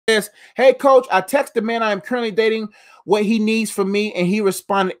says, hey, coach, I text the man I am currently dating what he needs from me, and he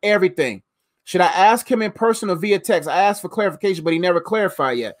responded everything. Should I ask him in person or via text? I asked for clarification, but he never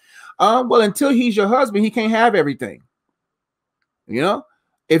clarified yet. Well, until he's your husband, he can't have everything. You know,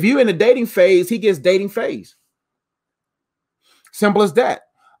 if you're in the dating phase, he gets dating phase. Simple as that.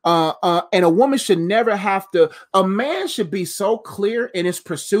 And a woman should never have to, a man should be so clear in his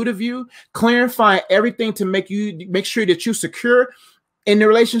pursuit of you, clarifying everything to make sure that you're secure in the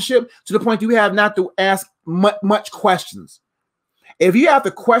relationship to the point you have not to ask much questions. If you have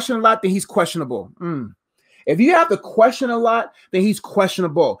to question a lot, then he's questionable. If you have to question a lot, then he's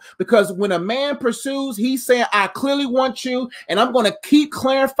questionable. Because when a man pursues, he's saying, I clearly want you, and I'm going to keep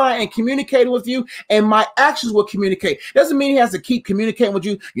clarifying and communicating with you, and my actions will communicate. Doesn't mean he has to keep communicating with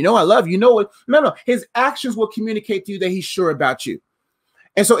you. You know, I love you. You know it. No. His actions will communicate to you that he's sure about you.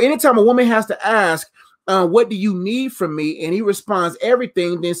 And so anytime a woman has to ask, what do you need from me? And he responds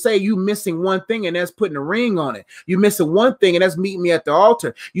everything, then say you missing one thing, and that's putting a ring on it. You missing one thing, and that's meeting me at the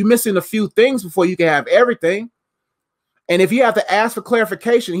altar. You missing a few things before you can have everything. And if you have to ask for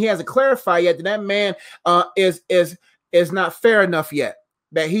clarification, he hasn't clarified yet, then that man is not fair enough yet,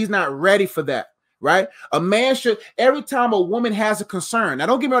 that he's not ready for that. Right? A man should, every time a woman has a concern. Now,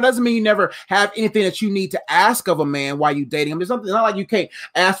 don't get me wrong, doesn't mean you never have anything that you need to ask of a man while you're dating him. There's something, it's not like you can't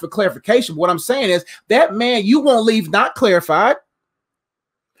ask for clarification. But what I'm saying is that man, you won't leave not clarified.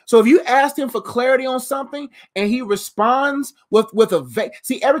 So if you asked him for clarity on something and he responds with a vague,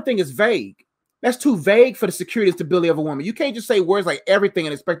 see, everything is vague. That's too vague for the security and stability of a woman. You can't just say words like everything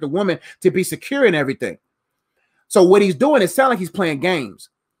and expect a woman to be secure in everything. So what he's doing, it sounds like he's playing games.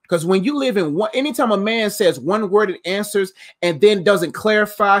 Because when you live in one, anytime a man says one worded answers and then doesn't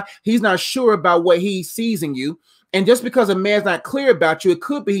clarify, he's not sure about what he sees in you. And just because a man's not clear about you, it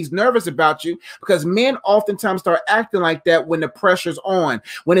could be he's nervous about you, because men oftentimes start acting like that when the pressure's on,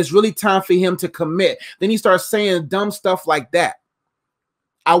 when it's really time for him to commit. Then he starts saying dumb stuff like that.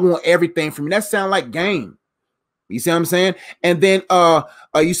 I want everything from you. That sounds like game. You see what I'm saying? And then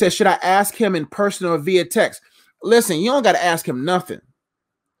you said, should I ask him in person or via text? Listen, you don't got to ask him nothing.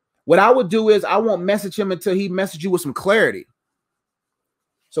 What I would do is I won't message him until he messages you with some clarity.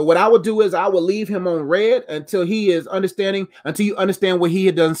 So what I would do is I will leave him on red until he is understanding, until you understand what he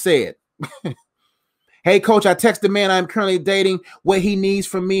had done said. Hey, coach, I text the man I'm currently dating what he needs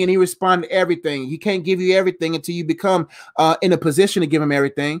from me, and he responded to everything. He can't give you everything until you become in a position to give him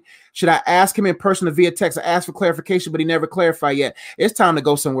everything. Should I ask him in person or via text? I asked for clarification, but he never clarified yet. It's time to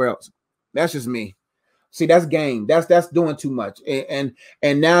go somewhere else. That's just me. See, that's game. That's doing too much. And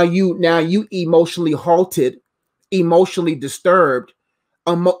now you emotionally halted, emotionally disturbed,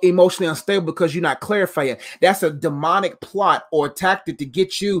 emotionally unstable because you're not clarifying yet. That's a demonic plot or tactic to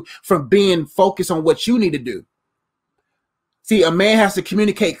get you from being focused on what you need to do. See, a man has to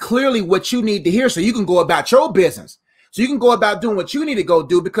communicate clearly what you need to hear so you can go about your business. So you can go about doing what you need to go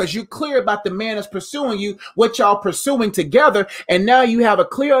do because you're clear about the man that's pursuing you, what y'all pursuing together. And now you have a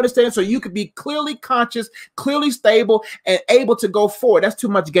clear understanding so you could be clearly conscious, clearly stable, and able to go forward. That's too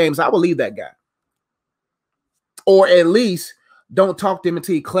much games. I will leave that guy. Or at least don't talk to him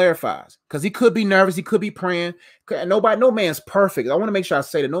until he clarifies, because he could be nervous. He could be praying. No man's perfect. I want to make sure I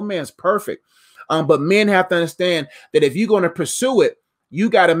say that no man's perfect. But men have to understand that if you're going to pursue it, you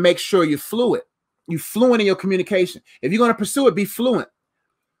got to make sure you're fluid. You're fluent in your communication. If you're going to pursue it, be fluent.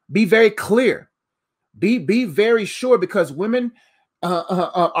 Be very clear. Be very sure, because women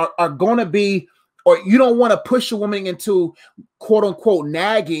are going to be, or you don't want to push a woman into quote unquote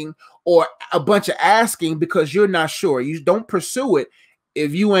nagging or a bunch of asking because you're not sure. You don't pursue it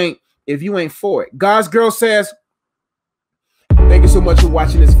if you ain't for it. God's girl says, thank you so much for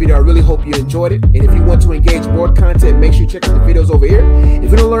watching this video. I really hope you enjoyed it. And if you want to engage more content, make sure you check out the videos over here. If you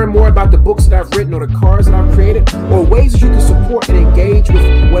want to learn more about the books that I've written or the cards that I've created or ways that you can support and engage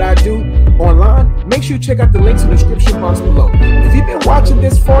with what I do online, make sure you check out the links in the description box below. If you've been watching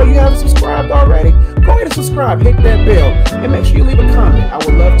this far, you haven't subscribed already, go ahead and subscribe, hit that bell, and make sure you leave a comment. I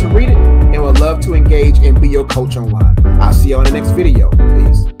would love to read it and would love to engage and be your coach online. I'll see you on the next video.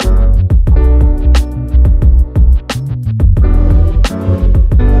 Peace.